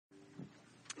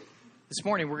This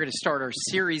morning we're going to start our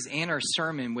series and our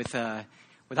sermon with I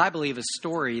believe, a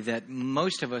story that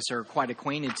most of us are quite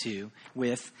acquainted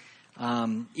with.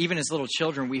 Even as little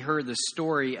children, we heard the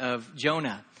story of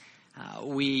Jonah.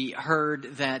 We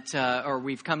heard that, or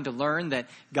we've come to learn that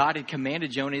God had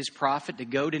commanded Jonah, his prophet, to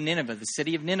go to Nineveh, the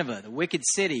city of Nineveh, the wicked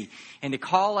city, and to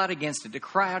call out against it, to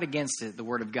cry out against it, the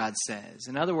Word of God says.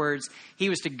 In other words, he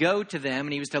was to go to them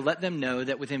and he was to let them know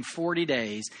that within 40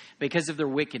 days, because of their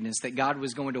wickedness, that God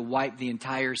was going to wipe the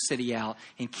entire city out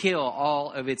and kill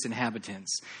all of its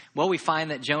inhabitants. Well, we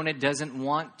find that Jonah doesn't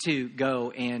want to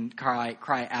go and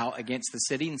cry out against the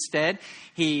city. Instead,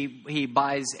 he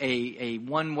buys a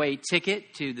one-way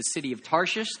ticket to the city of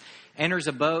Tarshish, enters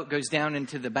a boat, goes down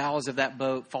into the bowels of that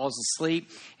boat, falls asleep.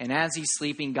 And as he's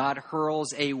sleeping, God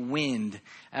hurls a wind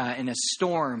and a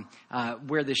storm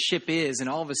where the ship is. And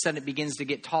all of a sudden it begins to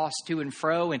get tossed to and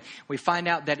fro. And we find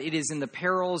out that it is in the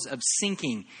perils of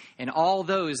sinking. And all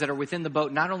those that are within the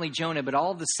boat, not only Jonah, but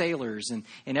all the sailors and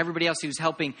everybody else who's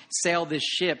helping sail this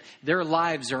ship, their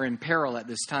lives are in peril at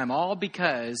this time, all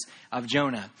because of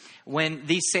Jonah. When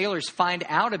these sailors find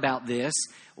out about this,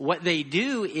 what they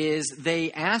do is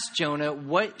they ask Jonah,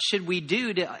 what should we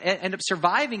do to end up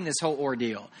surviving this whole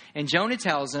ordeal? And Jonah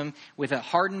tells them with a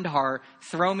hardened heart,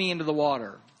 throw me into the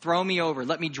water, throw me over,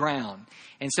 let me drown.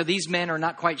 And so these men are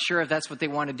not quite sure if that's what they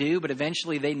want to do, but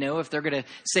eventually they know if they're going to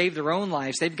save their own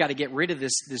lives, they've got to get rid of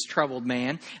this troubled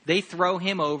man. They throw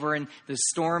him over and the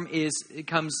storm is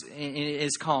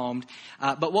calmed.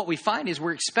 But what we find is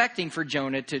we're expecting for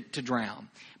Jonah to drown.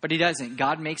 But he doesn't.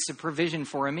 God makes a provision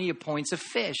for him. He appoints a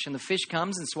fish, and the fish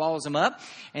comes and swallows him up.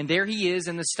 And there he is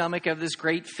in the stomach of this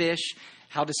great fish.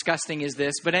 How disgusting is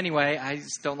this? But anyway, I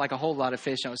just don't like a whole lot of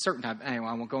fish on a certain time. Anyway,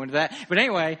 I won't go into that. But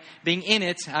anyway, being in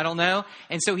it, I don't know.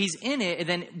 And so he's in it. And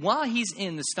then while he's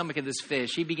in the stomach of this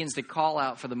fish, he begins to call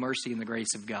out for the mercy and the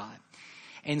grace of God.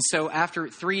 And so after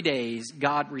 3 days,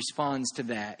 God responds to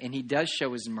that. And he does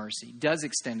show his mercy, does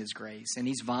extend his grace. And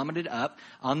he's vomited up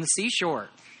on the seashore.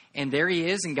 And there he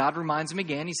is, and God reminds him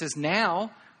again. He says,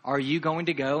 now are you going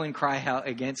to go and cry out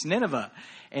against Nineveh?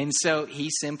 And so he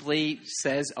simply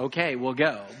says, okay, we'll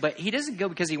go. But he doesn't go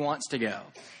because he wants to go.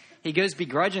 He goes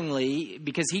begrudgingly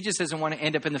because he just doesn't want to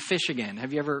end up in the fish again.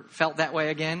 Have you ever felt that way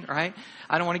again, right?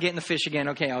 I don't want to get in the fish again.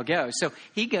 Okay, I'll go. So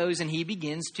he goes and he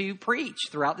begins to preach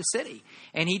throughout the city.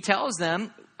 And he tells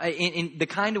them in the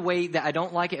kind of way that I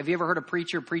don't like it. Have you ever heard a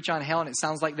preacher preach on hell and it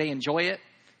sounds like they enjoy it?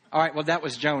 All right, well, that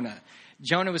was Jonah.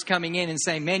 Jonah was coming in and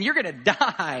saying, man, you're going to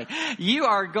die. You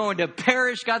are going to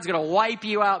perish. God's going to wipe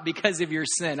you out because of your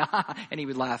sin. And he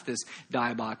would laugh this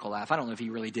diabolical laugh. I don't know if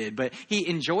he really did, but he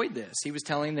enjoyed this. He was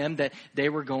telling them that they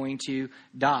were going to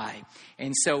die.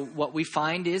 And so what we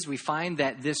find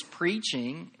that this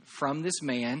preaching from this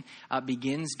man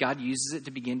God uses it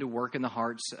to begin to work in the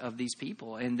hearts of these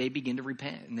people. And they begin to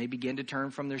repent and they begin to turn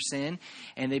from their sin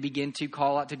and they begin to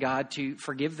call out to God to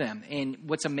forgive them. And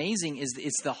what's amazing is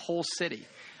it's the whole city.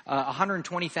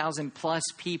 120,000 plus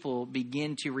people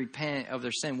begin to repent of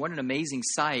their sin. What an amazing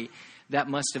sight that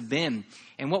must have been.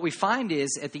 And what we find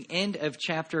is at the end of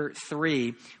chapter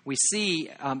 3, we see,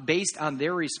 based on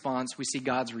their response, we see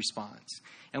God's response.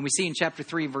 And we see in chapter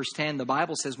 3, verse 10, the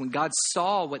Bible says, when God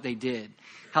saw what they did,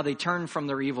 how they turned from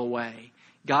their evil way,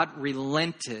 God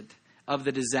relented of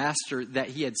the disaster that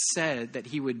he had said that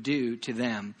he would do to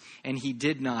them. And he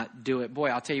did not do it. Boy,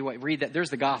 I'll tell you what, read that. There's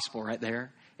the gospel right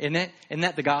there. Isn't it? Isn't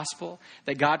that the gospel?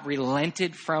 That God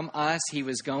relented from us. He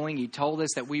told us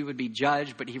that we would be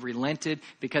judged, but he relented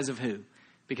because of who?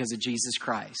 Because of Jesus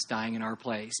Christ dying in our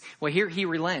place. Well, here he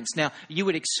relents. Now, you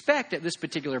would expect at this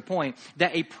particular point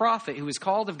that a prophet who is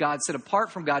called of God, set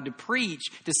apart from God to preach,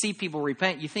 to see people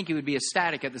repent, you think he would be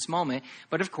ecstatic at this moment.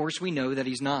 But of course, we know that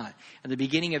he's not. At the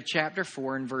beginning of chapter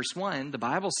 4 and verse 1, the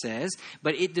Bible says,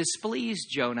 but it displeased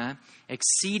Jonah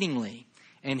exceedingly,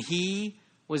 and he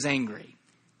was angry.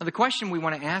 Now, the question we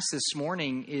want to ask this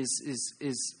morning is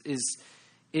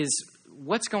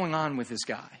what's going on with this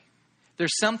guy?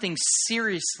 There's something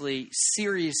seriously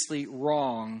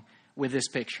wrong with this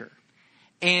picture.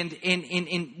 And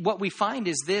what we find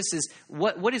is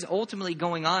what is ultimately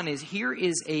going on is here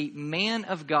is a man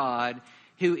of God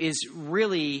who is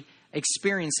really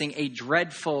experiencing a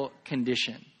dreadful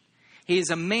condition. He is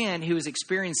a man who is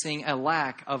experiencing a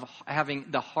lack of having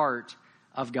the heart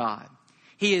of God.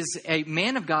 He is a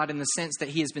man of God in the sense that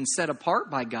he has been set apart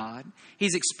by God.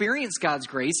 He's experienced God's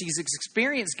grace. He's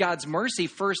experienced God's mercy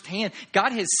firsthand.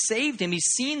 God has saved him.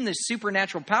 He's seen the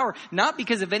supernatural power, not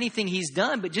because of anything he's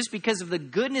done, but just because of the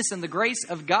goodness and the grace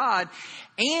of God.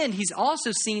 And he's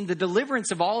also seen the deliverance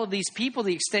of all of these people,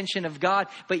 the extension of God.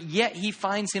 But yet he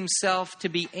finds himself to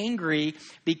be angry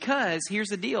because, here's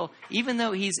the deal, even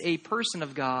though he's a person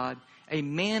of God, a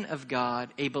man of God,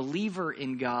 a believer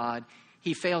in God,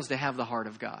 he fails to have the heart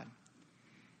of God.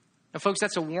 Now, folks,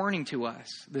 that's a warning to us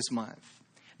this month.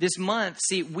 This month,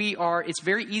 see, it's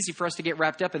very easy for us to get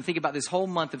wrapped up and think about this whole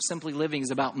month of Simply Living is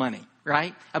about money,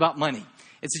 right? About money.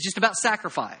 It's just about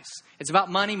sacrifice. It's about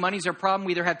money. Money's our problem.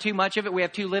 We either have too much of it, we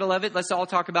have too little of it. Let's all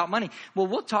talk about money. Well,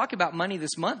 we'll talk about money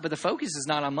this month, but the focus is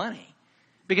not on money.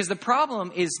 Because the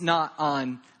problem is not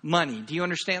on money. Do you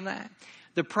understand that?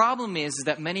 The problem is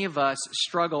that many of us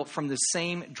struggle from the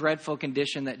same dreadful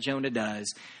condition that Jonah does.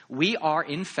 We are,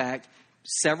 in fact,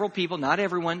 several people, not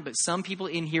everyone, but some people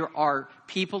in here are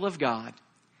people of God.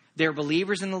 They're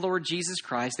believers in the Lord Jesus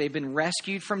Christ. They've been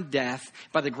rescued from death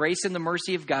by the grace and the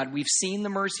mercy of God. We've seen the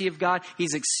mercy of God.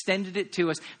 He's extended it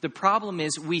to us. The problem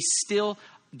is we still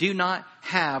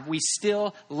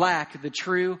lack the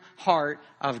true heart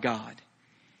of God.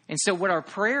 And so what my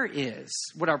prayer is,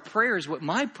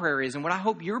 and what I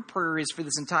hope your prayer is for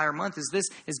this entire month is this,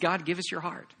 is God, give us your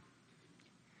heart.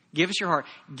 Give us your heart.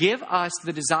 Give us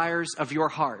the desires of your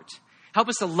heart. Help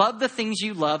us to love the things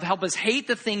you love. Help us hate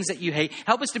the things that you hate.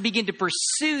 Help us to begin to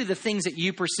pursue the things that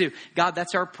you pursue. God,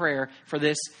 that's our prayer for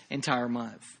this entire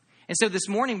month. And so this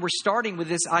morning, we're starting with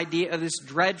this idea of this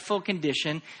dreadful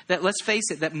condition that, let's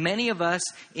face it, that many of us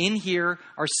in here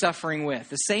are suffering with.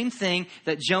 The same thing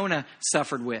that Jonah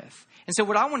suffered with. And so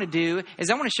what I want to do is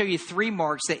I want to show you 3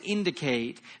 marks that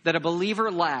indicate that a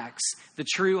believer lacks the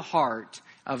true heart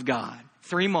of God.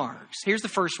 3 marks. Here's the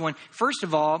first one. First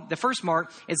of all, the first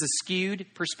mark is a skewed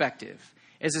perspective.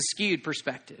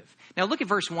 Now look at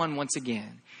verse 1 once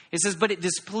again. It says, but it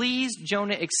displeased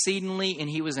Jonah exceedingly, and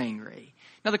he was angry.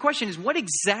 Now, the question is, what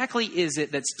exactly is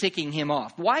it that's ticking him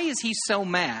off? Why is he so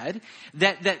mad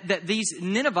that these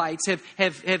Ninevites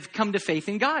have come to faith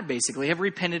in God, basically, have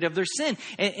repented of their sin,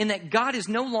 and that God is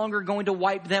no longer going to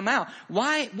wipe them out?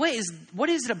 What is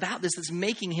it about this that's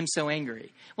making him so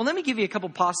angry? Well, let me give you a couple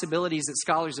possibilities that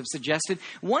scholars have suggested.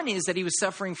 One is that he was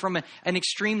suffering from an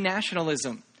extreme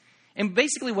nationalism. And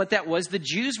basically what that was, the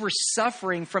Jews were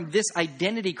suffering from this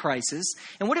identity crisis.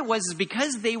 And what it was is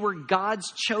because they were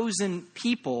God's chosen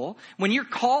people, when you're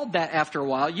called that after a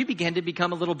while, you begin to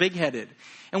become a little big-headed.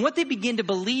 And what they begin to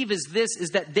believe is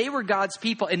that they were God's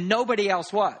people and nobody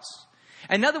else was.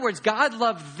 In other words, God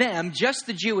loved them, just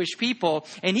the Jewish people,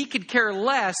 and he could care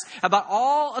less about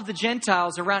all of the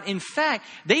Gentiles around. In fact,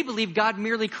 they believed God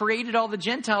merely created all the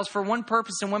Gentiles for one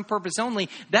purpose and one purpose only.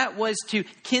 That was to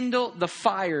kindle the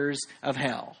fires of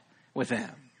hell with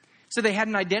them. So they had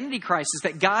an identity crisis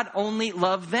that God only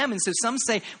loved them. And so some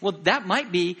say, well, that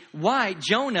might be why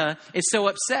Jonah is so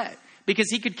upset.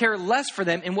 Because he could care less for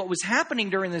them. And what was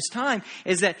happening during this time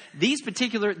is that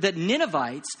the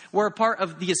Ninevites were a part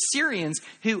of the Assyrians,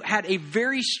 who had a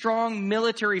very strong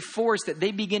military force that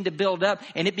they began to build up,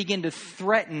 and it began to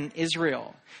threaten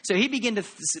Israel. So he began to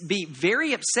be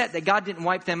very upset that God didn't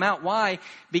wipe them out. Why?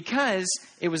 Because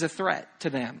it was a threat to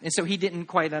them. And so he didn't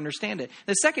quite understand it.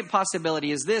 The second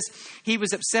possibility is this. He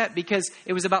was upset because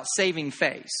it was about saving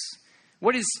face.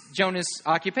 What is Jonah's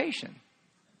occupation?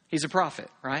 He's a prophet,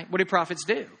 right? What do prophets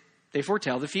do? They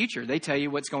foretell the future. They tell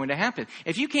you what's going to happen.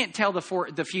 If you can't tell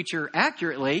the future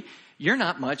accurately, you're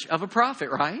not much of a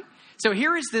prophet, right? So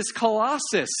here is this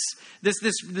colossus,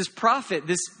 this prophet,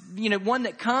 one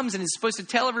that comes and is supposed to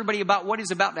tell everybody about what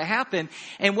is about to happen.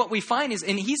 And what we find is,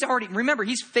 and he's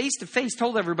face to face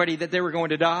told everybody that they were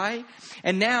going to die.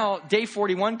 And now day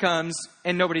 41 comes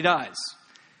and nobody dies.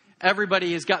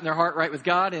 Everybody has gotten their heart right with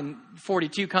God, and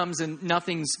 42 comes and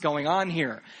nothing's going on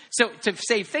here. So to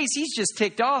save face, he's just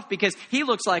ticked off because he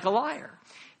looks like a liar.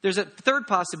 There's a third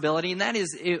possibility, and that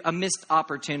is a missed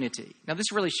opportunity. Now,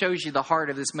 this really shows you the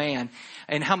heart of this man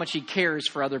and how much he cares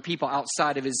for other people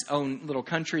outside of his own little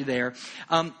country there.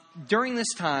 During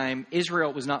this time,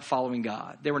 Israel was not following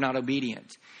God. They were not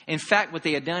obedient. In fact, what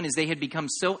they had done is they had become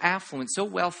so affluent, so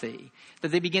wealthy, that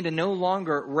they began to no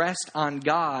longer rest on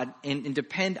God and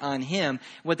depend on him.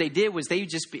 What they did was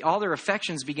all their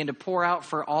affections began to pour out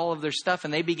for all of their stuff,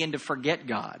 and they began to forget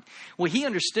God. Well, he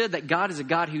understood that God is a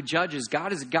God who judges.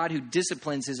 God is a God who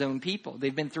disciplines his own people.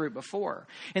 They've been through it before.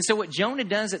 And so what Jonah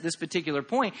does at this particular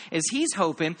point is he's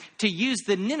hoping to use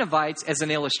the Ninevites as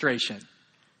an illustration.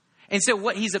 And so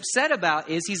what he's upset about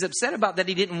is he's upset about that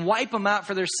he didn't wipe them out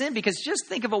for their sin, because just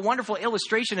think of a wonderful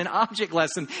illustration and object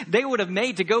lesson they would have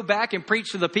made to go back and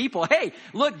preach to the people. Hey,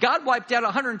 look, God wiped out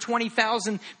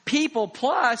 120,000 people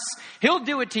plus. He'll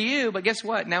do it to you. But guess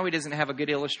what? Now he doesn't have a good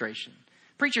illustration.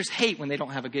 Preachers hate when they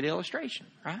don't have a good illustration,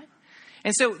 right?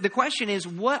 And so the question is,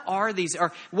 what are these,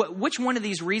 or which one of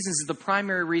these reasons is the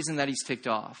primary reason that he's ticked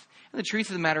off? And the truth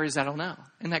of the matter is, I don't know.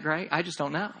 Isn't that great? I just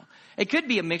don't know. It could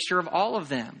be a mixture of all of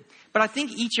them. But I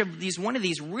think each of these, one of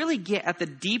these really get at the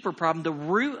deeper problem, the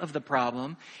root of the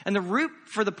problem. And the root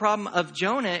for the problem of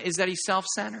Jonah is that he's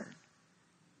self-centered.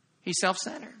 He's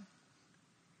self-centered.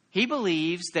 He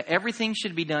believes that everything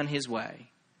should be done his way,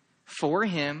 for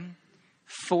him,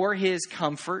 for his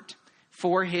comfort,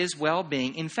 for his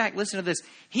well-being. In fact, listen to this.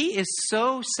 He is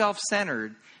so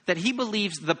self-centered that he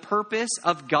believes the purpose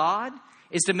of God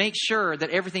is to make sure that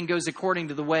everything goes according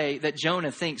to the way that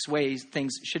Jonah thinks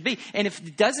things should be. And if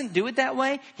it doesn't do it that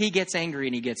way, he gets angry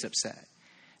and he gets upset.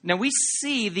 Now we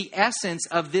see the essence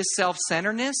of this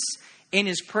self-centeredness in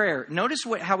his prayer. Notice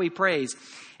how he prays.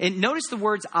 And notice the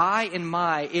words I and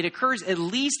my. It occurs at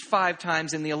least 5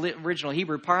 times in the original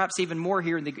Hebrew, perhaps even more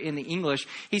here in the English.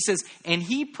 He says, and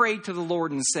he prayed to the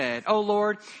Lord and said, O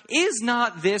Lord, is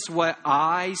not this what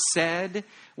I said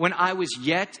when I was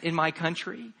yet in my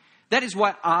country? That is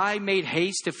why I made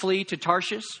haste to flee to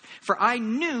Tarshish. For I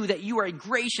knew that you are a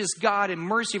gracious God and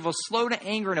merciful, slow to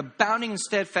anger and abounding in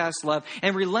steadfast love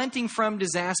and relenting from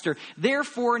disaster.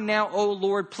 Therefore now, O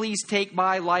Lord, please take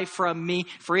my life from me,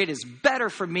 for it is better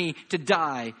for me to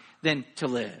die than to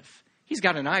live. He's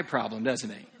got an eye problem, doesn't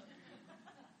he?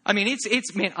 I mean,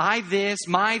 it's man, I this,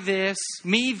 my this,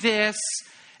 me this.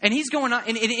 And he's going on,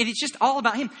 and it's just all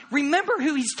about him. Remember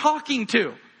who he's talking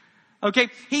to. Okay,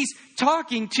 he's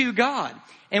talking to God.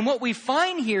 And what we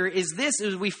find here is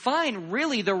we find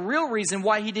really the real reason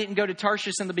why he didn't go to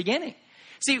Tarshish in the beginning.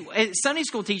 See, as Sunday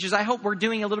school teachers, I hope we're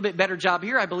doing a little bit better job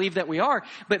here. I believe that we are.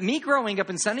 But me growing up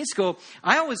in Sunday school,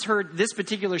 I always heard this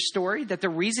particular story, that the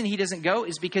reason he doesn't go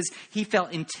is because he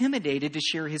felt intimidated to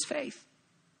share his faith.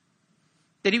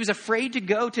 That he was afraid to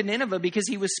go to Nineveh because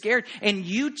he was scared. And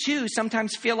you too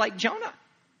sometimes feel like Jonah.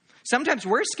 Sometimes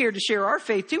we're scared to share our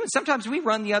faith too, and sometimes we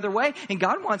run the other way, and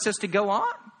God wants us to go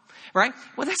on, right?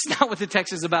 Well, that's not what the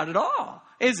text is about at all,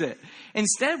 is it?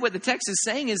 Instead, what the text is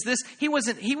saying is this: he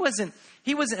wasn't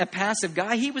a passive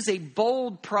guy. He was a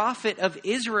bold prophet of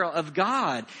Israel, of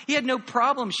God. He had no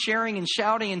problem sharing and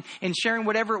shouting and sharing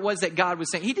whatever it was that God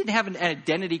was saying. He didn't have an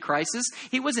identity crisis.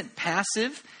 He wasn't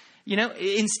passive. You know,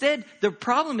 instead, the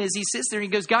problem is he sits there and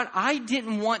he goes, God, I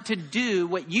didn't want to do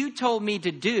what you told me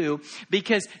to do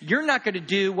because you're not going to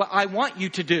do what I want you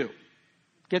to do.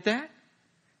 Get that?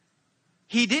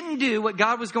 He didn't do what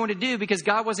God was going to do because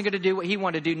God wasn't going to do what he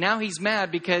wanted to do. Now he's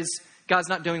mad because God's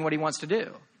not doing what he wants to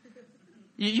do.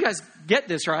 You guys get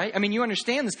this, right? I mean, you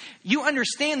understand this. You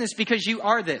understand this because you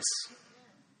are this.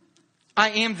 I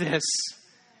am this.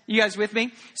 You guys with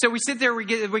me? So we sit there, we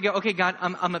go, okay, God,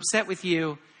 I'm upset with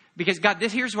you. Because God,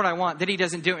 here's what I want. Then he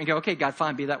doesn't do it and go, okay, God,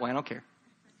 fine, be that way. I don't care.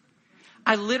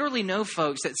 I literally know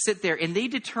folks that sit there and they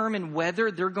determine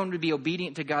whether they're going to be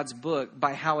obedient to God's book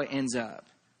by how it ends up.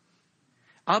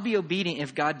 I'll be obedient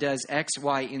if God does X,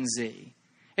 Y, and Z.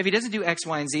 If he doesn't do X,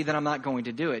 Y, and Z, then I'm not going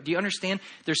to do it. Do you understand?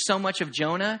 There's so much of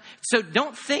Jonah. So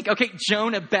don't think, okay,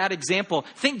 Jonah, bad example.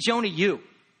 Think Jonah, you.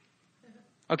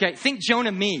 Okay, think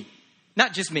Jonah, me.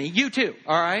 Not just me, you too.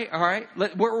 All right.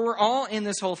 We're all in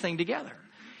this whole thing together.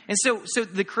 And so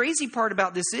the crazy part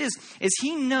about this is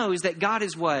he knows that God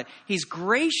is what? He's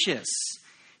gracious.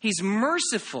 He's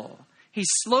merciful. He's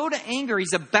slow to anger.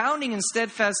 He's abounding in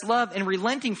steadfast love and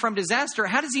relenting from disaster.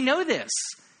 How does he know this?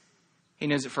 He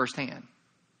knows it firsthand.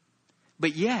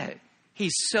 But yet,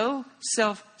 he's so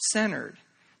self-centered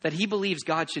that he believes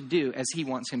God should do as he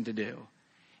wants him to do.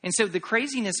 And so the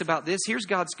craziness about this,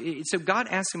 so God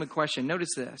asks him a question. Notice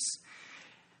this.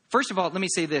 First of all, let me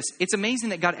say this. It's amazing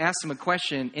that God asks him a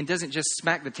question and doesn't just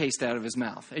smack the taste out of his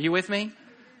mouth. Are you with me?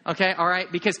 Okay, all right.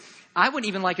 Because I wouldn't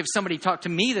even like if somebody talked to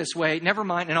me this way, never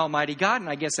mind an almighty God. And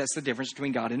I guess that's the difference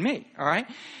between God and me. All right.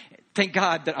 Thank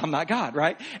God that I'm not God,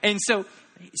 right? And so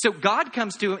God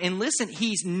comes to him and listen,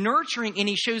 he's nurturing and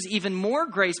he shows even more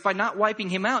grace by not wiping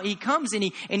him out. He comes and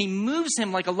he moves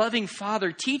him like a loving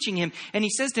father, teaching him. And he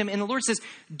says to him, and the Lord says,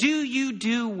 do you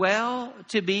do well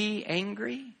to be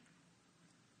angry?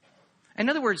 In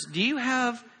other words, do you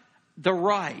have the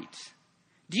right?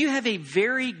 Do you have a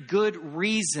very good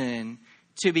reason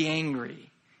to be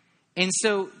angry? And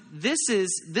so this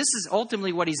is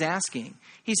ultimately what he's asking.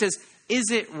 He says, is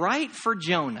it right for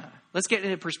Jonah? Let's get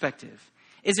into perspective.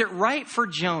 Is it right for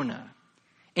Jonah,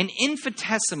 an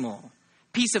infinitesimal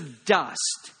piece of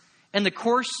dust and the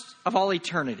course of all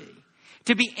eternity.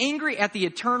 To be angry at the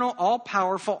eternal,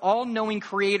 all-powerful, all-knowing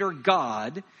Creator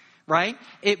God, right?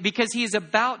 Because he is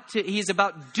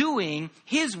about doing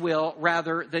his will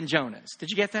rather than Jonah's. Did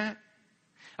you get that?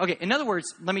 Okay, in other words,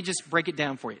 let me just break it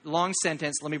down for you. Long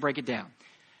sentence, let me break it down.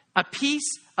 A piece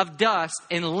of dust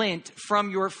and lint from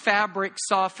your fabric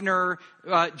softener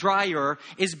dryer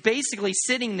is basically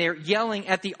sitting there yelling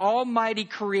at the almighty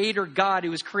Creator God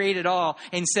who has created all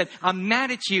and said, I'm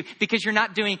mad at you because you're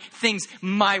not doing things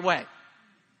my way.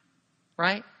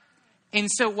 Right? And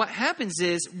so what happens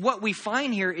is, what we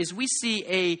find here is we see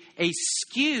a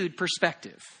skewed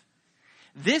perspective.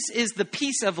 This is the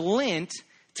piece of lint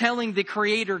telling the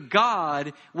Creator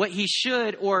God what he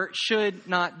should or should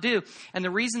not do. And the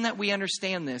reason that we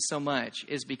understand this so much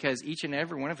is because each and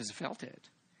every one of us have felt it.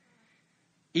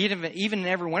 Even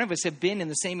every one of us have been in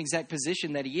the same exact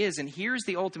position that he is. And here's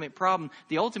the ultimate problem.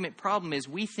 The ultimate problem is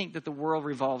we think that the world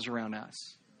revolves around us.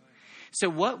 So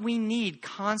what we need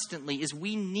constantly is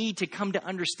we need to come to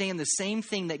understand the same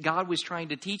thing that God was trying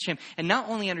to teach him. And not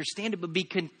only understand it, but be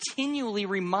continually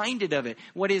reminded of it.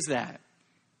 What is that?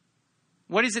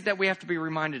 What is it that we have to be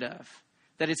reminded of?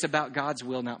 That it's about God's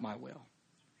will, not my will.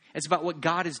 It's about what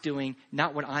God is doing,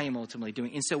 not what I am ultimately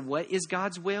doing. And so what is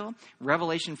God's will?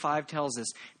 Revelation 5 tells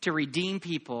us to redeem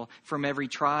people from every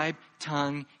tribe,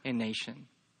 tongue, and nation.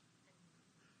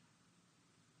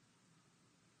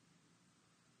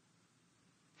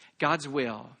 God's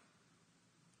will,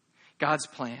 God's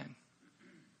plan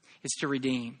is to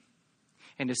redeem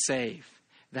and to save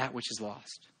that which is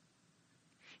lost.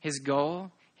 His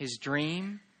goal, his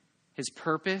dream, his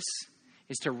purpose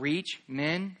is to reach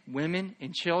men, women,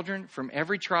 and children from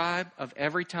every tribe, of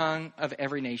every tongue, of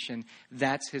every nation.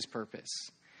 That's his purpose.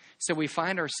 So we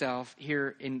find ourselves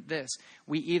here in this.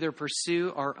 We either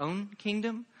pursue our own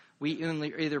kingdom, we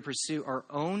either pursue our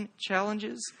own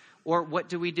challenges, or what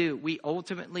do? We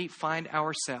ultimately find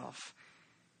ourselves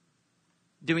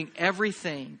doing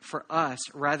everything for us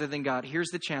rather than God. Here's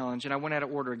the challenge, and I went out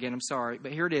of order again, I'm sorry,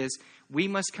 but here it is. We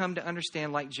must come to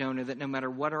understand, like Jonah, that no matter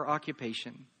what our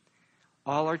occupation,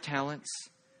 all our talents,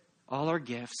 all our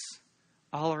gifts,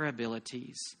 all our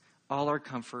abilities, all our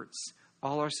comforts,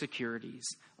 all our securities,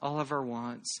 all of our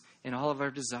wants, and all of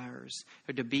our desires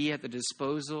are to be at the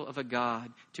disposal of a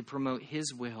God to promote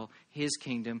his will, his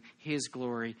kingdom, his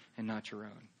glory, and not your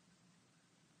own.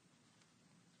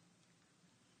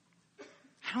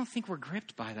 I don't think we're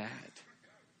gripped by that.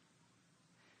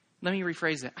 Let me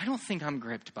rephrase that. I don't think I'm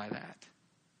gripped by that.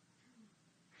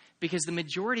 Because the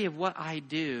majority of what I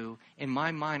do in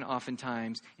my mind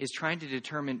oftentimes is trying to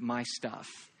determine my stuff,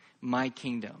 my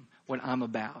kingdom, what I'm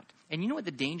about. And you know what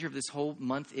the danger of this whole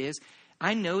month is?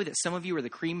 I know that some of you are the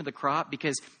cream of the crop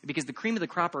because the cream of the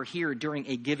crop are here during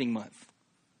a giving month.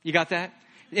 You got that?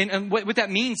 And what that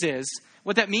means is,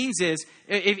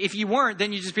 if you weren't,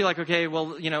 then you just be like, okay,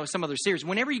 well, some other series.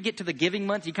 Whenever you get to the giving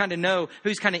month, you kind of know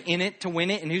who's kind of in it to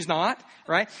win it and who's not,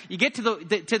 right? You get to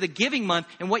the giving month,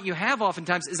 and what you have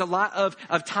oftentimes is a lot of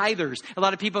tithers. A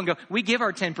lot of people go, we give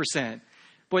our 10%.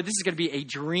 Boy, this is going to be a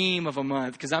dream of a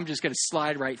month because I'm just going to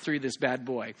slide right through this bad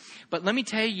boy. But let me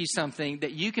tell you something,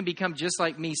 that you can become just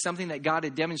like me, something that God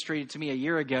had demonstrated to me a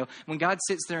year ago. When God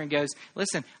sits there and goes,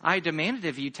 listen, I demanded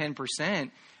of you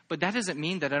 10%, but that doesn't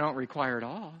mean that I don't require it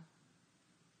all.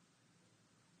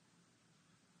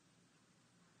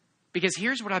 Because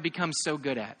here's what I become so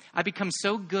good at. I become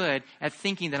so good at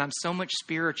thinking that I'm so much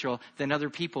spiritual than other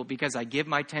people because I give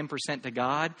my 10% to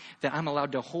God that I'm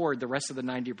allowed to hoard the rest of the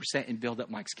 90% and build up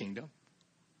Mike's kingdom.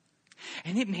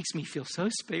 And it makes me feel so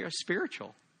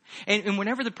spiritual. And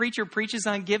whenever the preacher preaches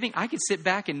on giving, I can sit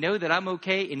back and know that I'm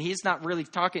okay and he's not really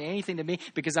talking anything to me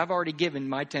because I've already given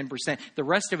my 10%. The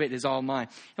rest of it is all mine.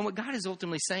 And what God is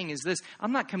ultimately saying is this: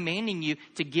 I'm not commanding you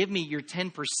to give me your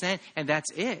 10% and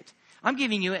that's it. I'm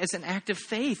giving you as an act of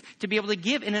faith to be able to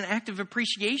give in an act of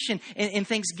appreciation and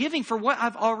thanksgiving for what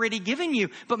I've already given you.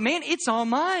 But man, it's all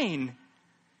mine.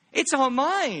 It's all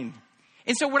mine.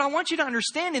 And so what I want you to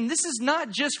understand, and this is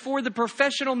not just for the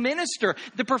professional minister,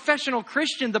 the professional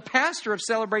Christian, the pastor of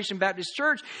Celebration Baptist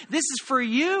Church. This is for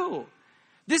you.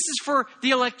 This is for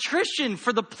the electrician,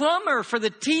 for the plumber, for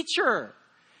the teacher,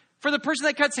 for the person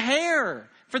that cuts hair,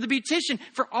 for the beautician,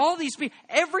 for all these people.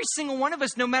 Every single one of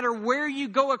us, no matter where you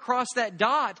go across that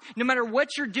dot, no matter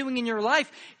what you're doing in your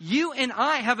life, you and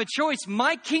I have a choice: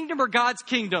 my kingdom or God's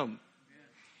kingdom.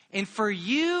 And for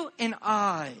you and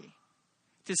I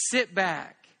to sit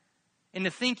back and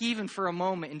to think even for a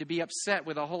moment and to be upset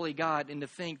with a holy God and to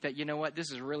think that, you know what,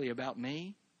 this is really about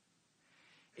me,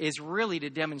 is really to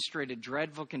demonstrate a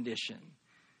dreadful condition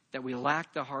that we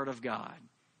lack the heart of God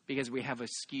because we have a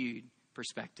skewed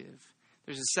perspective.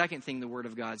 There's a second thing the Word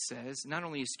of God says, not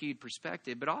only a skewed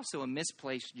perspective, but also a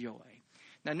misplaced joy.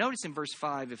 Now notice in verse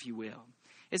 5, if you will.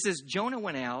 It says, Jonah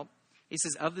went out, it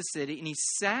says, of the city, and he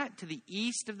sat to the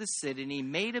east of the city, and he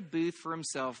made a booth for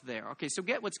himself there. Okay, so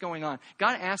get what's going on.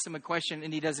 God asks him a question,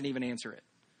 and he doesn't even answer it.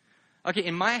 Okay,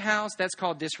 in my house, that's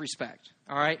called disrespect,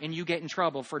 all right? And you get in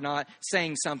trouble for not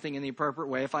saying something in the appropriate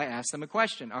way if I ask them a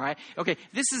question, all right? Okay,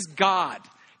 this is God.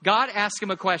 God asks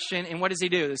him a question, and what does he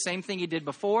do? The same thing he did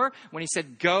before. When he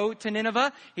said, go to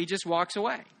Nineveh, he just walks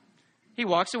away. He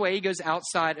walks away. He goes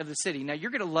outside of the city. Now,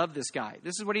 you're going to love this guy.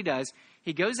 This is what he does.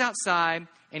 He goes outside,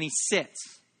 and he sits.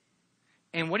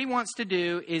 And what he wants to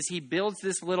do is he builds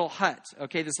this little hut,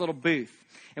 okay, this little booth.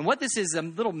 And what this is, a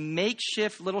little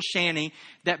makeshift little shanty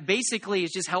that basically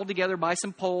is just held together by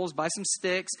some poles, by some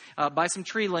sticks, by some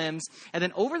tree limbs. And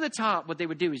then over the top, what they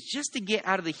would do is just to get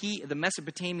out of the heat of the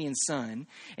Mesopotamian sun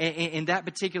in that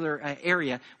particular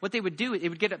area, what they would do, it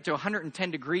would get up to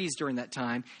 110 degrees during that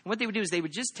time. And what they would do is they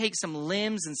would just take some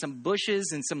limbs and some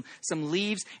bushes and some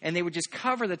leaves, and they would just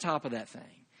cover the top of that thing.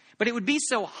 But it would be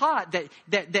so hot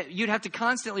that you'd have to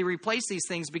constantly replace these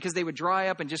things because they would dry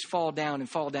up and just fall down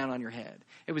on your head.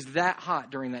 It was that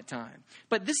hot during that time.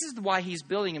 But this is why he's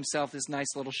building himself this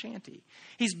nice little shanty.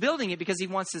 He's building it because he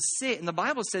wants to sit. And the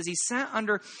Bible says he sat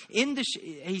under in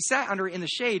the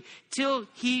shade till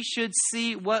he should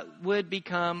see what would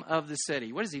become of the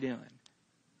city. What is he doing?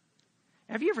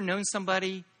 Have you ever known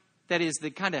somebody that is the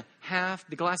kind of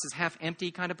the glass is half empty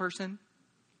kind of person?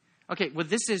 Okay, well,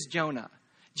 this is Jonah.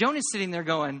 Jonah's sitting there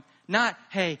going, not,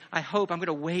 hey, I hope I'm going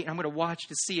to wait and I'm going to watch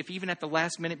to see if even at the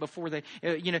last minute before they,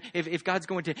 if God's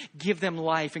going to give them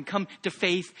life and come to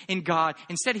faith in God.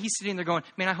 Instead, he's sitting there going,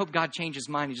 man, I hope God changes his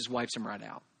mind and just wipes him right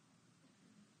out.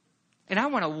 And I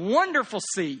want a wonderful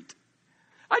seat.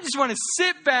 I just want to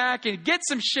sit back and get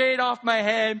some shade off my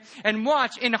head and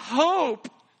watch and hope.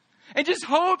 And just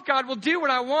hope God will do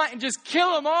what I want and just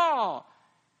kill them all.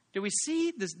 Do we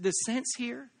see the sense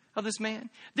here of this man?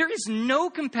 There is no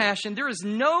compassion. There is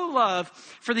no love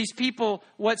for these people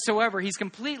whatsoever. He's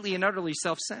completely and utterly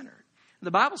self-centered.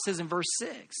 The Bible says in verse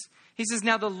 6, he says,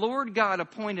 now the Lord God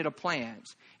appointed a plant,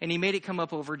 and he made it come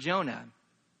up over Jonah,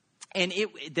 and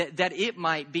that it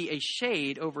might be a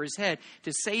shade over his head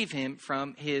to save him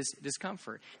from his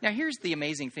discomfort. Now here's the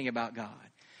amazing thing about God.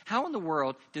 How in the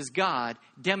world does God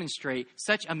demonstrate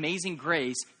such amazing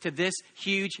grace to this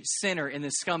huge sinner and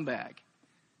this scumbag?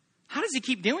 How does he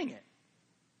keep doing it?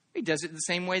 He does it the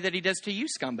same way that he does to you,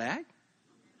 scumbag.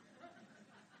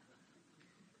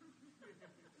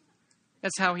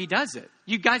 That's how he does it.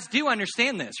 You guys do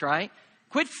understand this, right?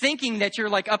 Quit thinking that you're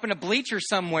like up in a bleacher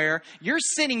somewhere. You're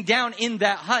sitting down in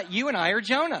that hut. You and I are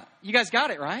Jonah. You guys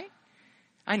got it, right?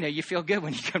 I know you feel good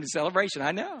when you come to Celebration.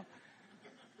 I know.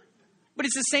 But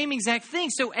it's the same exact thing.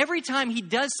 So every time he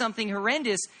does something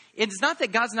horrendous, it's not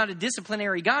that God's not a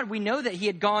disciplinary God. We know that he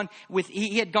had gone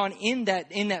in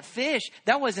that fish.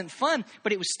 That wasn't fun,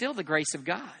 but it was still the grace of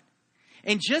God.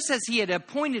 And just as he had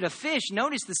appointed a fish,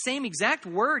 notice the same exact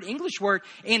word, English word,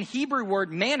 and Hebrew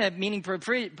word, manna, meaning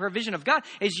provision of God,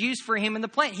 is used for him in the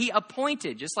plant. He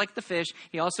appointed, just like the fish,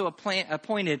 he also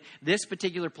appointed this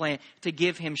particular plant to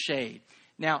give him shade.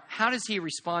 Now, how does he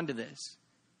respond to this?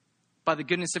 By the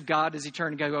goodness of God, does he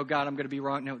turn and go, oh, God, I'm going to be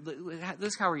wrong? No,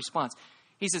 this is how he responds.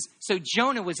 He says, so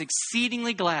Jonah was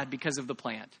exceedingly glad because of the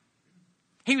plant.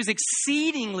 He was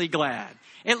exceedingly glad.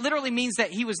 It literally means that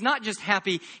he was not just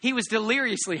happy, he was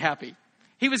deliriously happy.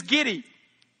 He was giddy. You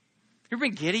ever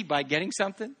been giddy by getting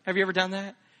something? Have you ever done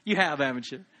that? You have, haven't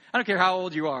you? I don't care how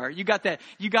old you are. You got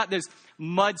those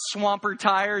mud swamper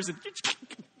tires and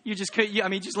you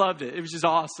just loved it. It was just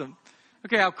awesome.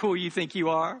 Okay, how cool you think you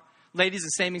are. Ladies, the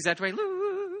same exact way.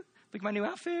 Look at my new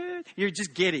outfit. You're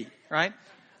just giddy, right?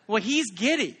 Well, he's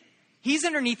giddy. He's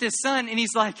underneath the sun, and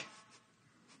he's like,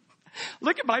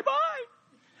 look at my vine.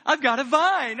 I've got a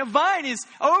vine. A vine is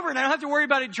over, and I don't have to worry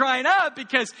about it drying up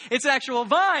because it's an actual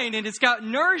vine, and it's got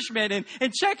nourishment.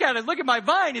 And check out it. Look at my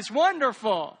vine. It's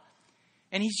wonderful.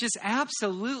 And he's just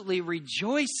absolutely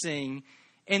rejoicing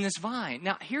in this vine.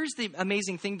 Now, here's the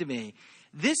amazing thing to me.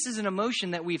 This is an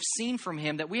emotion that we've seen from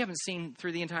him that we haven't seen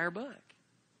through the entire book.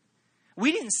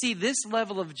 We didn't see this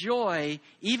level of joy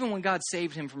even when God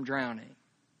saved him from drowning.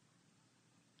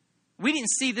 We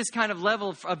didn't see this kind of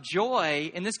level of joy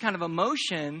and this kind of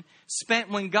emotion spent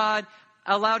when God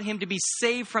allowed him to be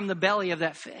saved from the belly of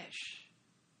that fish.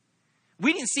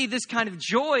 We didn't see this kind of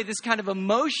joy, this kind of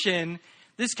emotion,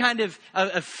 this kind of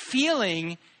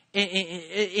feeling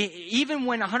even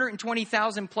when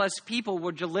 120,000 plus people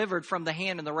were delivered from the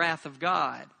hand and the wrath of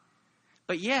God.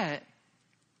 But yet,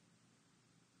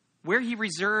 where he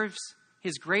reserves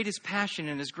his greatest passion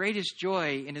and his greatest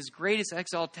joy and his greatest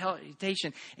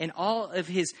exaltation and all of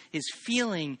his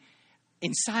feeling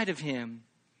inside of him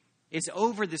is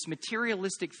over this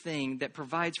materialistic thing that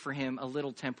provides for him a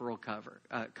little temporal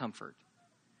comfort.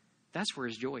 That's where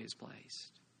his joy is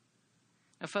placed.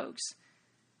 Now, folks,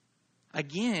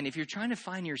 again, if you're trying to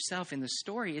find yourself in the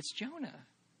story, it's Jonah.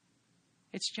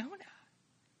 It's Jonah.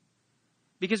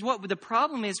 Because what the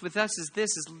problem is with us is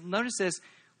notice this,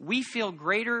 we feel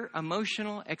greater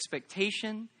emotional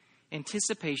expectation,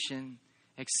 anticipation,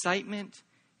 excitement,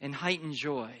 and heightened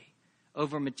joy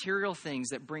over material things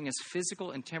that bring us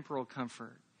physical and temporal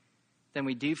comfort than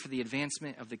we do for the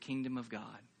advancement of the kingdom of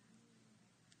God.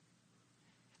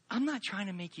 I'm not trying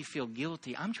to make you feel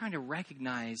guilty. I'm trying to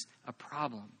recognize a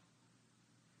problem.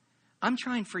 I'm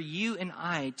trying for you and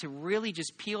I to really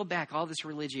just peel back all this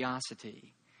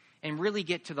religiosity and really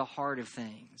get to the heart of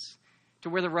things, to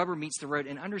where the rubber meets the road,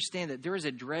 and understand that there is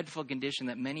a dreadful condition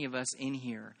that many of us in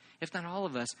here, if not all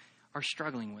of us, are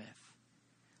struggling with.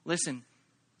 Listen,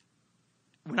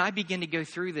 when I begin to go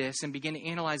through this and begin to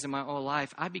analyze in my own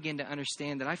life, I begin to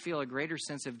understand that I feel a greater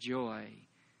sense of joy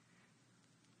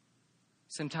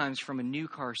sometimes from a new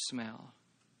car smell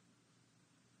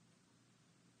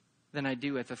than I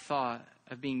do at the thought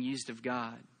of being used of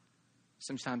God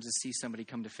sometimes to see somebody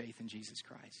come to faith in Jesus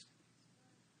Christ.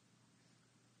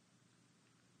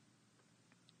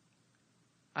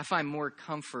 I find more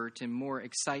comfort and more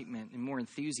excitement and more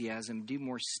enthusiasm, do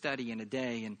more study in a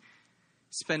day, and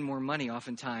spend more money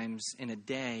oftentimes in a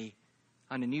day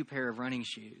on a new pair of running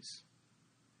shoes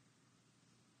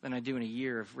than I do in a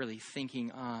year of really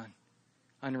thinking on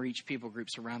unreached people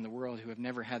groups around the world who have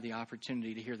never had the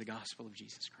opportunity to hear the gospel of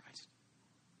Jesus Christ.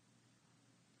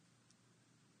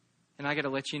 And I got to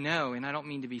let you know, and I don't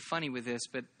mean to be funny with this,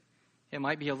 but it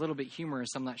might be a little bit humorous,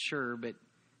 I'm not sure, but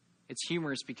it's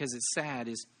humorous because it's sad,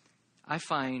 is I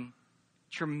find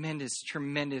tremendous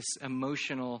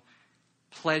emotional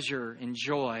pleasure and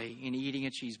joy in eating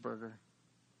a cheeseburger.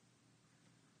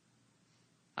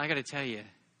 I got to tell you,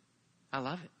 I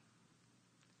love it.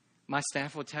 My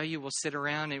staff will tell you, we'll sit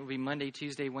around, it will be Monday,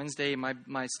 Tuesday, Wednesday, and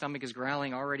my stomach is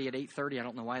growling already at 8:30. I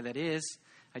don't know why that is.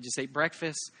 I just ate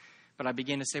breakfast, but I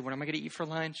begin to say, what am I going to eat for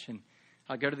lunch? And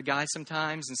I'll go to the guys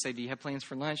sometimes and say, do you have plans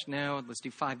for lunch? No, let's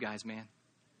do Five Guys, man.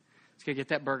 Let's go get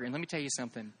that burger. And let me tell you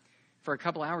something. For a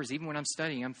couple hours, even when I'm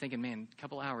studying, I'm thinking, man, a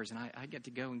couple hours, and I get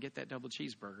to go and get that double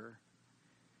cheeseburger.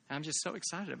 And I'm just so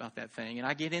excited about that thing. And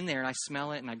I get in there, and I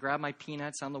smell it, and I grab my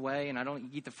peanuts on the way, and I don't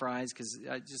eat the fries because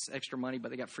just extra money, but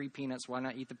they got free peanuts. Why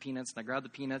not eat the peanuts? And I grab the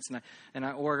peanuts, and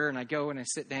I order, and I go, and I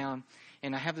sit down.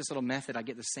 And I have this little method. I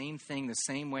get the same thing the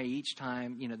same way each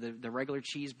time. You know, the regular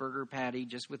cheeseburger patty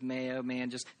just with mayo, man.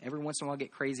 Just every once in a while I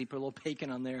get crazy, put a little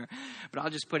bacon on there. But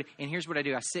I'll just put it. And here's what I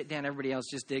do. I sit down. Everybody else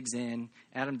just digs in.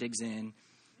 Adam digs in.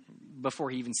 Before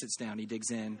he even sits down, he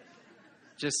digs in.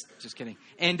 Just kidding.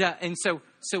 And so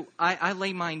I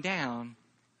lay mine down,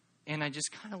 and I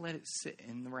just kind of let it sit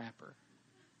in the wrapper.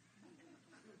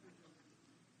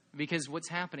 Because what's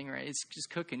happening, right, it's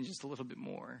just cooking just a little bit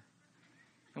more.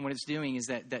 And what it's doing is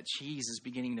that cheese is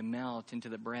beginning to melt into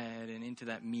the bread and into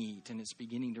that meat, and it's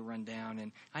beginning to run down.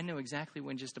 And I know exactly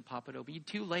when just to pop it open. You're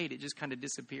too late, it just kind of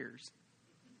disappears.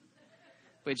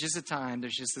 But just a time,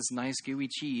 there's just this nice gooey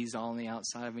cheese all on the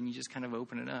outside when you just kind of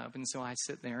open it up. And so I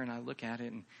sit there and I look at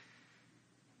it, and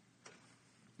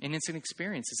it's an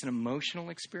experience. It's an emotional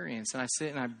experience. And I sit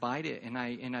and I bite it, and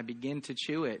I begin to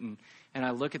chew it, and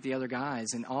I look at the other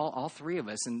guys, and all three of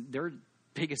us, and they're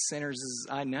biggest sinners as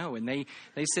I know, and they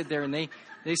sit there and they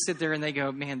sit there and they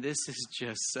go, man, this is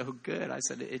just so good. I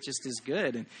said, it just is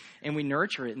good. And we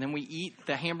nurture it, and then we eat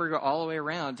the hamburger all the way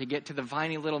around to get to the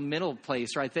viney little middle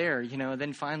place right there, you know.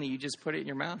 Then finally you just put it in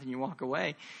your mouth and you walk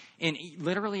away. And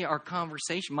literally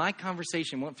my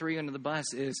conversation, won't throw you under the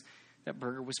bus, is that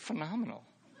burger was phenomenal.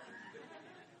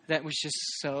 That was just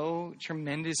so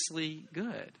tremendously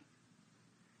good.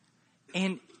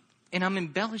 And I'm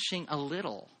embellishing a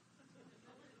little.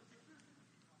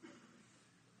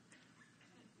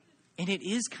 And it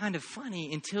is kind of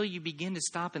funny until you begin to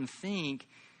stop and think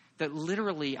that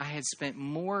literally I had spent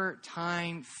more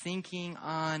time thinking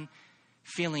on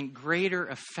feeling greater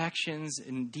affections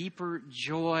and deeper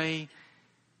joy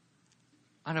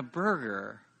on a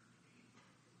burger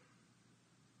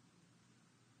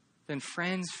than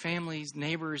friends, families,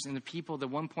 neighbors, and the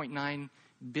 1.9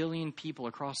 billion people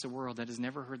across the world that has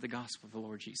never heard the gospel of the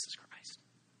Lord Jesus Christ.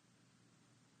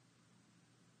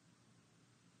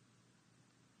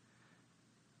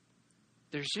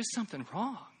 There's just something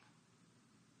wrong.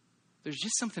 There's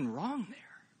just something wrong there.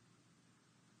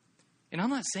 And I'm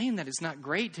not saying that it's not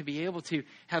great to be able to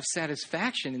have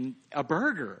satisfaction in a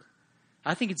burger.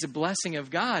 I think it's a blessing of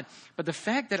God. But the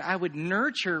fact that I would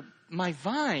nurture my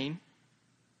vine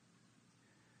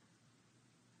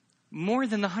more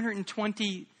than the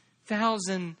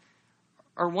 120,000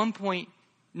 or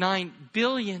 1.9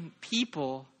 billion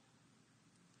people,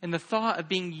 and the thought of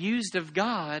being used of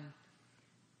God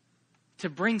to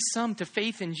bring some to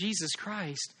faith in Jesus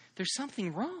Christ, there's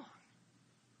something wrong.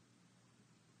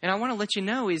 And I want to let you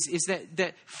know is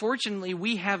that fortunately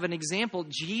we have an example.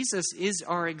 Jesus is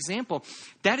our example.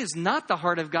 That is not the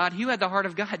heart of God. Who had the heart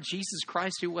of God? Jesus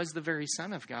Christ, who was the very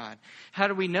Son of God. How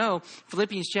do we know?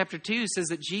 Philippians chapter 2 says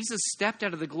that Jesus stepped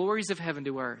out of the glories of heaven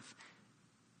to earth.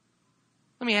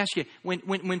 Let me ask you,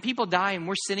 when people die and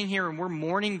we're sitting here and we're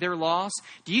mourning their loss,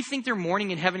 do you think they're mourning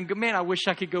in heaven? Man, I wish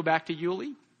I could go back to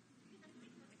Yulee.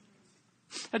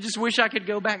 I just wish I could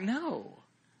go back. No.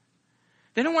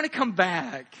 They don't want to come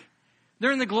back.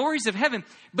 They're in the glories of heaven.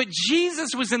 But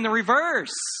Jesus was in the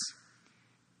reverse.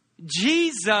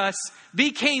 Jesus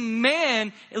became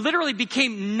man. It literally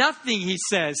became nothing, he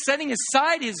says. Setting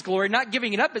aside his glory, not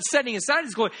giving it up, but setting aside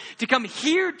his glory to come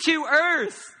here to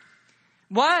earth.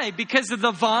 Why? Because of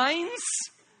the vines?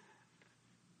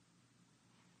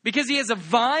 Because he has a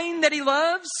vine that he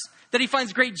loves? That he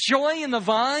finds great joy in the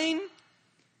vine?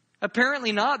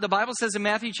 Apparently not. The Bible says in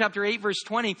Matthew chapter 8, verse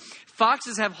 20,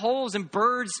 foxes have holes and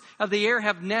birds of the air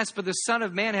have nests, but the Son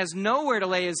of Man has nowhere to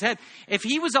lay his head. If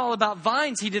he was all about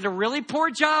vines, he did a really poor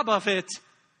job of it.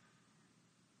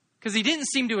 Because he didn't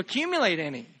seem to accumulate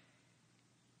any.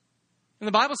 And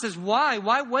the Bible says, why?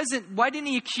 Why didn't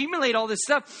he accumulate all this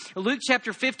stuff? Luke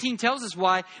chapter 15 tells us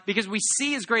why. Because we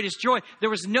see his greatest joy.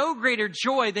 There was no greater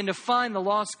joy than to find the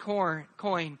lost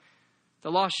coin,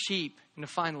 the lost sheep, and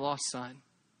to find the lost son.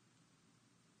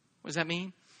 What does that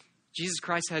mean? Jesus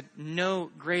Christ had no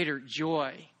greater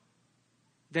joy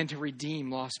than to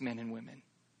redeem lost men and women.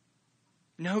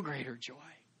 No greater joy.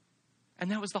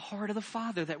 And that was the heart of the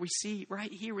Father that we see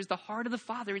right here was the heart of the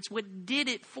Father. It's what did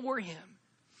it for him.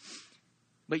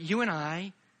 But you and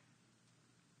I,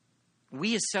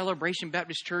 we as Celebration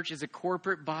Baptist Church, as a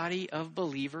corporate body of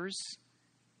believers,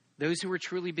 those who are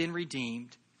truly been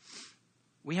redeemed,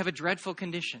 we have a dreadful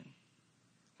condition.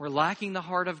 We're lacking the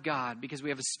heart of God because we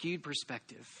have a skewed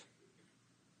perspective.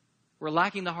 We're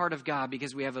lacking the heart of God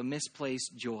because we have a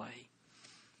misplaced joy.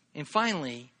 And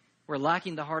finally, we're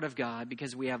lacking the heart of God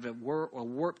because we have a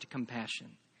warped compassion.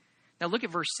 Now look at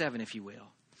verse 7, if you will.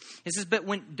 It says, but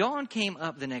when dawn came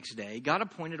up the next day, God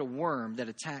appointed a worm that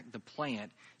attacked the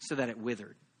plant so that it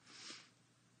withered.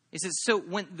 It says, so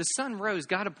when the sun rose,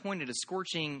 God appointed a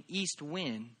scorching east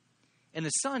wind, and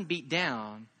the sun beat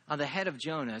down on the head of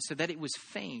Jonah so that he was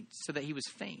faint.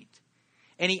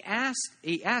 And he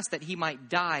asked that he might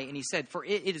die. And he said, for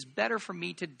it is better for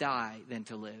me to die than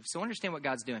to live. So understand what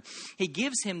God's doing. He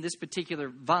gives him this particular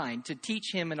vine to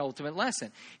teach him an ultimate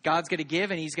lesson. God's going to give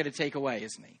and he's going to take away,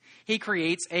 isn't he? He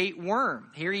creates a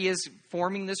worm. Here he is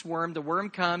forming this worm. The worm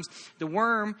comes. The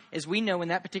worm, as we know in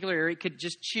that particular area, could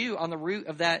just chew on the root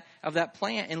of that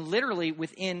plant. And literally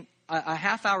within a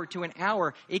half hour to an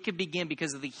hour, it could begin,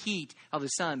 because of the heat of the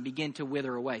sun, begin to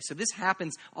wither away. So this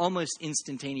happens almost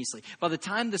instantaneously. By the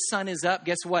time the sun is up,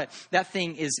 guess what? That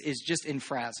thing is just in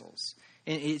frazzles.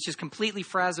 It's just completely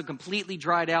frazzled, completely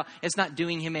dried out. It's not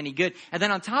doing him any good. And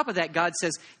then on top of that, God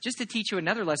says, just to teach you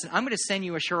another lesson, I'm going to send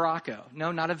you a Scirocco.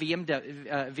 No, not a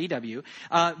VW.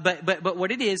 But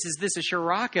what it is this a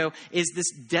Scirocco is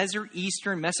this desert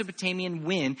eastern Mesopotamian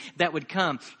wind that would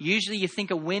come. Usually you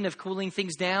think a wind of cooling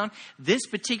things down. This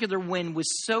particular wind was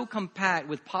so compact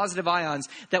with positive ions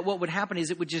that what would happen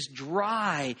is it would just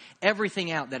dry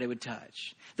everything out that it would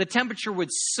touch. The temperature would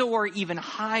soar even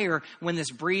higher when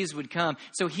this breeze would come.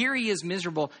 So here he is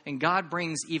miserable, and God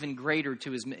brings even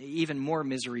more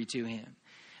misery to him.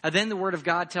 Then the word of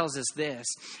God tells us this.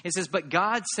 It says, but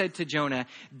God said to Jonah,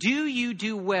 do you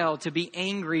do well to be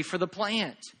angry for the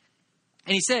plant?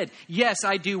 And he said, yes,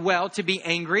 I do well to be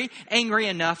angry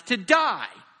enough to die.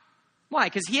 Why?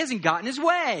 Because he hasn't gotten his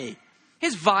way.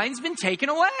 His vine's been taken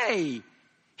away.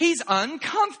 He's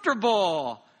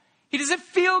uncomfortable. He doesn't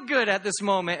feel good at this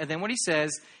moment. And then what he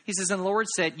says, and the Lord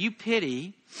said, you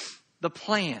pity the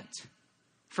plant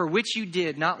for which you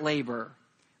did not labor,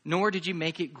 nor did you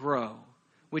make it grow,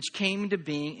 which came into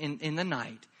being in the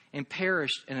night and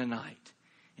perished in a night.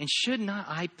 And should not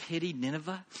I pity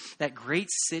Nineveh, that great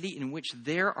city in which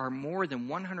there are more than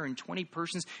 120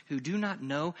 persons who do not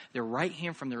know their right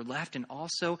hand from their left, and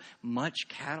also much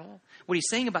cattle? What he's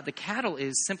saying about the cattle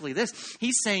is simply this.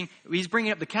 He's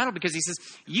bringing up the cattle because he says,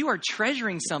 you are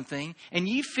treasuring something and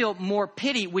you feel more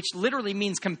pity, which literally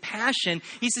means compassion.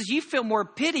 He says, you feel more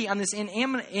pity on this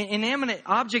inanimate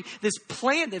object, this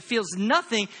plant that feels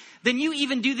nothing, then you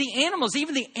even do the animals.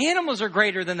 Even the animals are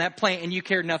greater than that plant, and you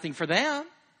care nothing for them.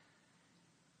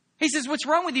 He says, what's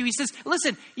wrong with you? He says,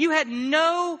 listen, you had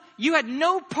no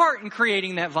part in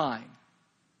creating that vine.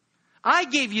 I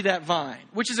gave you that vine,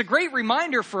 which is a great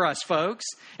reminder for us, folks,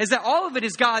 is that all of it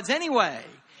is God's anyway.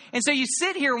 And so you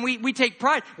sit here and we take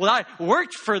pride. Well, I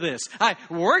worked for this. I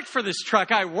worked for this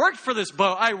truck. I worked for this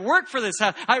boat. I worked for this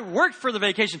house. I worked for the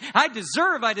vacation. I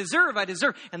deserve.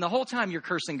 And the whole time you're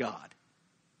cursing God.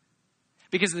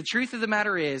 Because the truth of the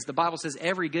matter is, the Bible says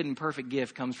every good and perfect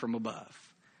gift comes from above.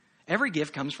 Every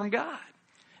gift comes from God.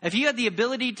 If you had the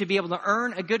ability to be able to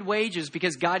earn a good wages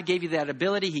because God gave you that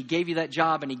ability, He gave you that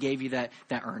job, and He gave you that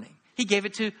earning. He gave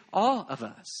it to all of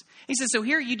us. He says, so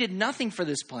here you did nothing for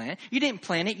this plant. You didn't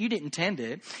plant it. You didn't tend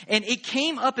it. And it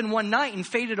came up in one night and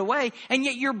faded away. And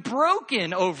yet you're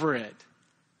broken over it.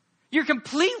 You're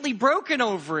completely broken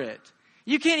over it.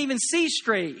 You can't even see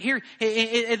straight. Here,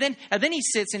 and then he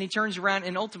sits and he turns around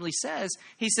and ultimately says,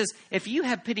 he says, if you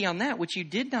have pity on that, which you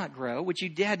did not grow, which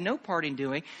you had no part in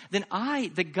doing, then I,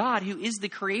 the God who is the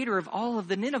creator of all of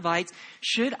the Ninevites,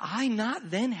 should I not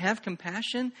then have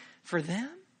compassion for them?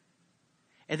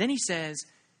 And then he says,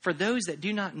 for those that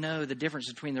do not know the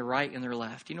difference between their right and their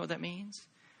left, you know what that means?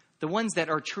 The ones that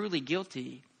are truly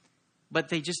guilty, but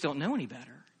they just don't know any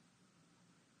better.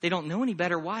 They don't know any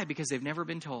better. Why? Because they've never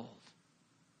been told.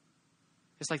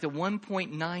 It's like the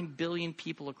 1.9 billion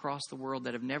people across the world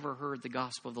that have never heard the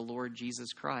gospel of the Lord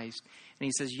Jesus Christ. And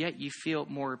he says, yet you feel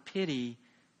more pity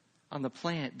on the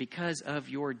plant because of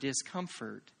your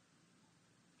discomfort.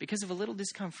 Because of a little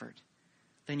discomfort.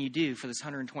 Than you do for this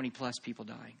 120 plus people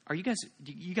dying.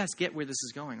 Do you guys get where this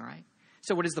is going, right?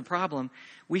 So what is the problem?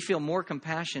 We feel more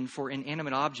compassion for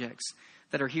inanimate objects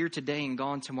that are here today and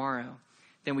gone tomorrow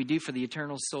than we do for the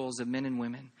eternal souls of men and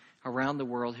women around the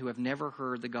world who have never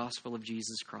heard the gospel of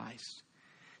Jesus Christ.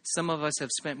 Some of us have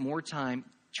spent more time,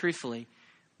 truthfully,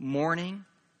 mourning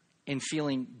and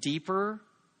feeling deeper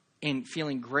and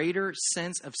feeling greater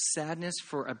sense of sadness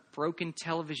for a broken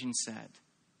television set,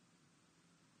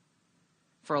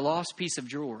 for a lost piece of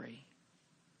jewelry,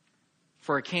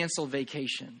 for a canceled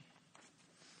vacation,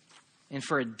 and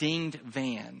for a dinged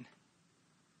van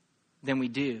than we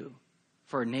do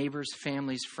for our neighbors,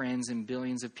 families, friends, and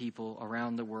billions of people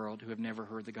around the world who have never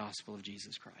heard the gospel of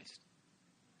Jesus Christ.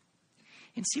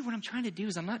 And see, what I'm trying to do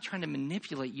is I'm not trying to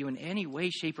manipulate you in any way,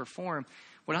 shape, or form.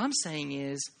 What I'm saying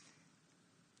is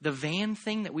the van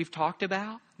thing that we've talked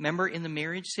about, remember in the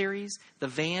marriage series, the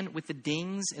van with the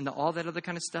dings and all that other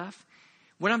kind of stuff?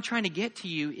 What I'm trying to get to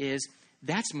you is,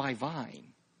 that's my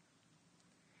vine.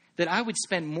 That I would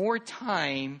spend more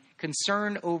time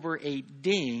concerned over a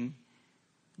ding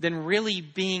than really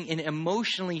being and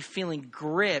emotionally feeling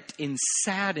gripped and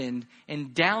saddened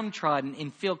and downtrodden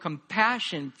and feel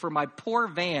compassion for my poor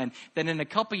van that in a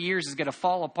couple of years is going to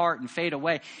fall apart and fade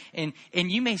away. And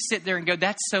you may sit there and go,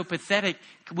 that's so pathetic.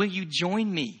 Will you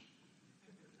join me?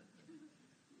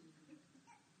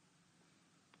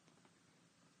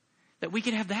 That we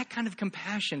could have that kind of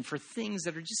compassion for things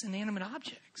that are just inanimate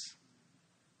objects.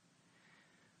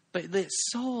 But the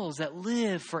souls that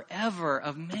live forever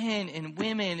of men and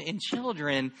women and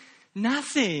children,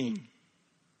 nothing.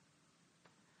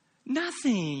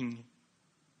 Nothing.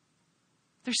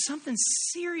 There's something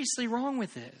seriously wrong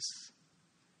with this.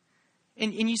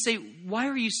 And you say, why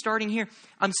are you starting here?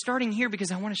 I'm starting here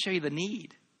because I want to show you the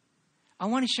need. I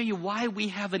want to show you why we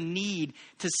have a need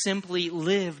to simply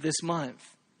live this month.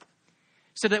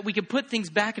 So that we can put things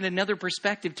back in another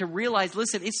perspective to realize,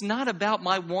 listen, it's not about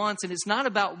my wants and it's not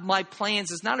about my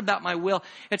plans. It's not about my will.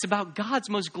 It's about God's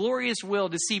most glorious will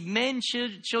to see men,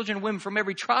 children, and women from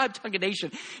every tribe, tongue, and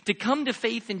nation to come to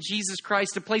faith in Jesus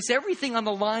Christ, to place everything on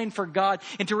the line for God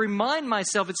and to remind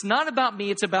myself it's not about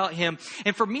me, it's about Him.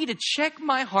 And for me to check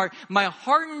my heart, my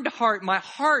hardened heart, my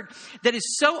heart that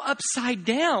is so upside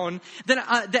down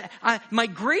that my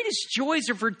greatest joys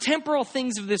are for temporal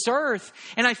things of this earth.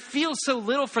 And I feel so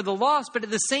little for the lost, but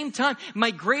at the same time, my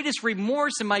greatest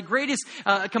remorse and my greatest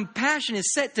compassion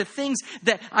is set to things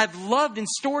that I've loved and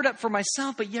stored up for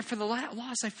myself, but yet for the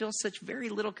lost, I feel such very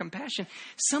little compassion.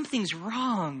 Something's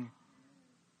wrong.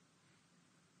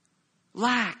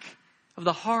 Lack of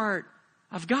the heart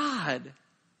of God.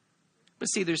 But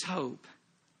see, there's hope.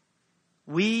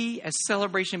 We, as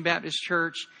Celebration Baptist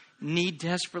Church, need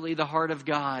desperately the heart of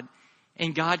God,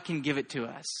 and God can give it to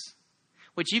us.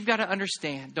 What you've got to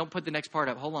understand, don't put the next part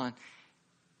up, hold on.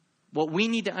 What we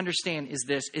need to understand is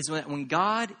this, is that when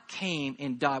God came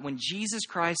and died, when Jesus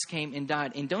Christ came and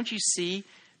died, and don't you see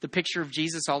the picture of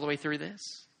Jesus all the way through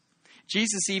this?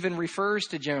 Jesus even refers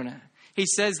to Jonah. He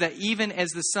says that even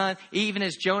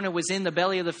as Jonah was in the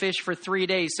belly of the fish for 3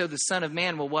 days, so the Son of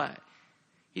Man will what?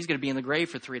 He's going to be in the grave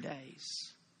for 3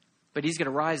 days. But he's going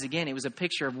to rise again. It was a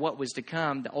picture of what was to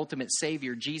come, the ultimate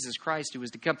Savior, Jesus Christ, who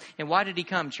was to come. And why did he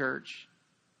come, church?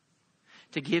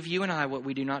 To give you and I what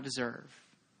we do not deserve.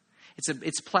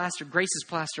 It's plastered, grace is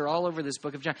plastered all over this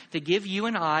book of John. To give you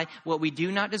and I what we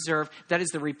do not deserve, that is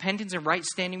the repentance and right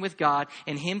standing with God,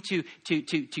 and him to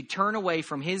turn away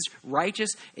from his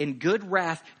righteous and good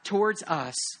wrath towards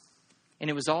us. And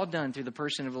it was all done through the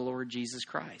person of the Lord Jesus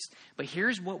Christ. But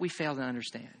here's what we fail to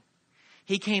understand.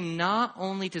 He came not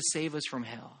only to save us from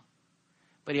hell,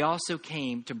 but he also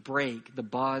came to break the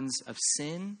bonds of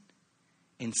sin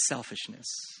and selfishness.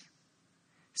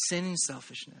 Sin and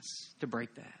selfishness, to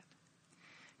break that.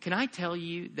 Can I tell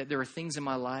you that there are things in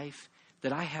my life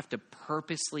that I have to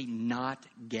purposely not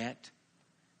get,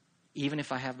 even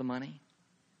if I have the money?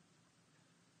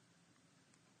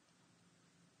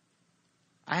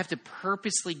 I have to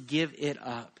purposely give it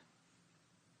up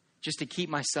just to keep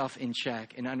myself in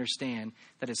check and understand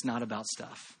that it's not about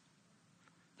stuff,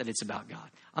 that it's about God.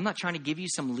 I'm not trying to give you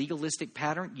some legalistic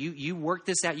pattern. You work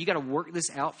this out. You got to work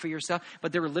this out for yourself.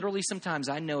 But there are literally some times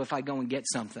I know if I go and get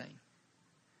something,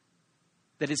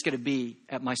 that it's going to be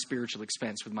at my spiritual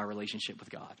expense with my relationship with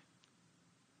God.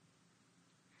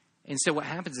 And so what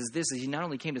happens is he not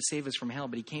only came to save us from hell,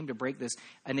 but he came to break this.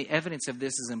 And the evidence of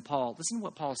this is in Paul. Listen to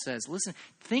what Paul says. Listen,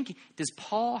 does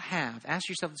Paul have, ask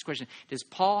yourself this question, does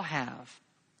Paul have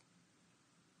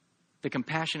the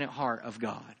compassionate heart of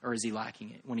God, or is he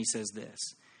lacking it when he says this?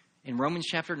 In Romans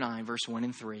chapter 9, verse 1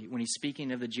 and 3, when he's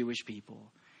speaking of the Jewish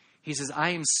people, he says, I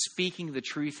am speaking the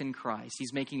truth in Christ.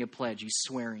 He's making a pledge. He's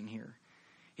swearing here.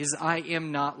 He says, I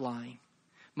am not lying.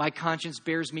 My conscience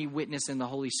bears me witness in the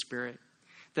Holy Spirit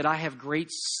that I have great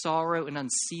sorrow and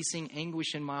unceasing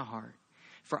anguish in my heart.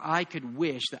 For I could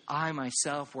wish that I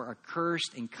myself were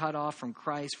accursed and cut off from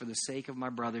Christ for the sake of my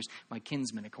brothers, my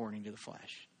kinsmen according to the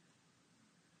flesh.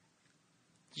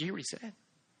 Did you hear what he said?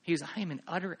 He was, I am in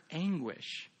utter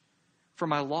anguish for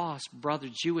my lost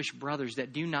Jewish brothers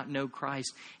that do not know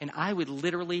Christ. And I would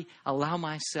literally allow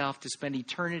myself to spend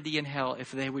eternity in hell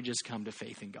if they would just come to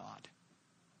faith in God.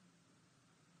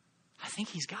 I think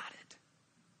he's got it.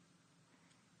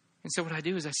 And so what I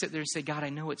do is I sit there and say, God, I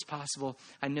know it's possible.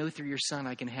 I know through your Son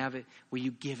I can have it. Will you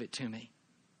give it to me?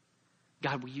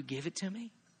 God, will you give it to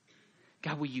me?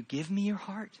 God, will you give me your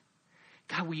heart?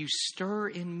 God, will you stir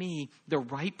in me the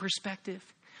right perspective?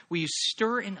 Will you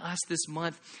stir in us this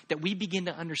month that we begin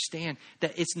to understand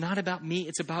that it's not about me,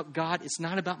 it's about God. It's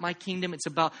not about my kingdom. It's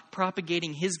about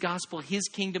propagating his gospel, his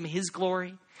kingdom, his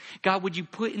glory. God, would you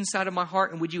put inside of my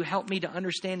heart and would you help me to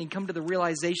understand and come to the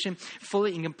realization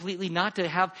fully and completely not to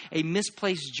have a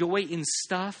misplaced joy in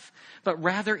stuff, but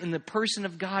rather in the person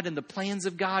of God and the plans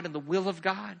of God and the will of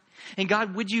God. And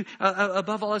God, would you,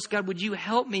 above all else, God, would you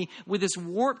help me with this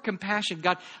warped compassion?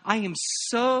 God, I am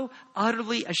so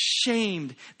utterly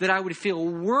ashamed that I would feel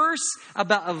worse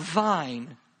about a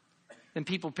vine than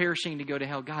people perishing to go to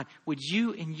hell. God, would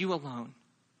you and you alone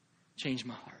change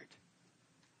my heart?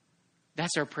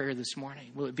 That's our prayer this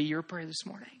morning. Will it be your prayer this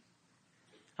morning?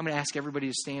 I'm going to ask everybody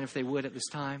to stand if they would at this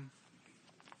time.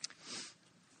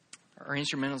 Our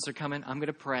instrumentals are coming. I'm going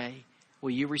to pray.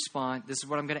 Will you respond? This is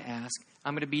what I'm going to ask.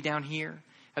 I'm going to be down here.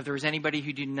 If there is anybody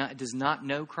who does not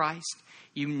know Christ,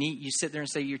 you sit there and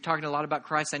say, you're talking a lot about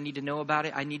Christ. I need to know about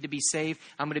it. I need to be saved.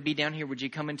 I'm going to be down here. Would you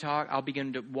come and talk? I'll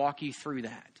begin to walk you through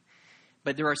that.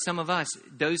 But there are some of us,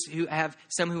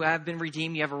 some who have been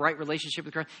redeemed. You have a right relationship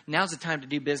with Christ. Now's the time to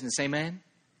do business. Amen?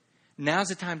 Now's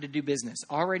the time to do business.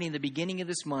 Already in the beginning of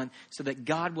this month, so that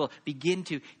God will begin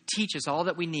to teach us all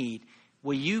that we need.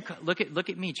 Will you look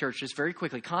at me, church, just very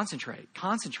quickly. Concentrate.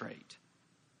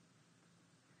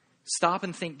 Stop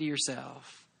and think to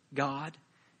yourself, God,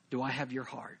 do I have your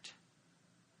heart?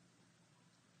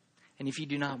 And if you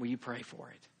do not, will you pray for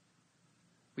it?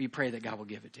 Will you pray that God will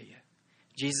give it to you?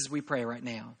 Jesus, we pray right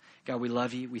now. God, we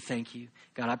love you. We thank you.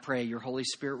 God, I pray your Holy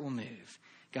Spirit will move.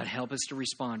 God, help us to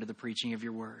respond to the preaching of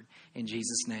your word. In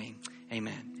Jesus' name,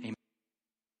 amen. Amen.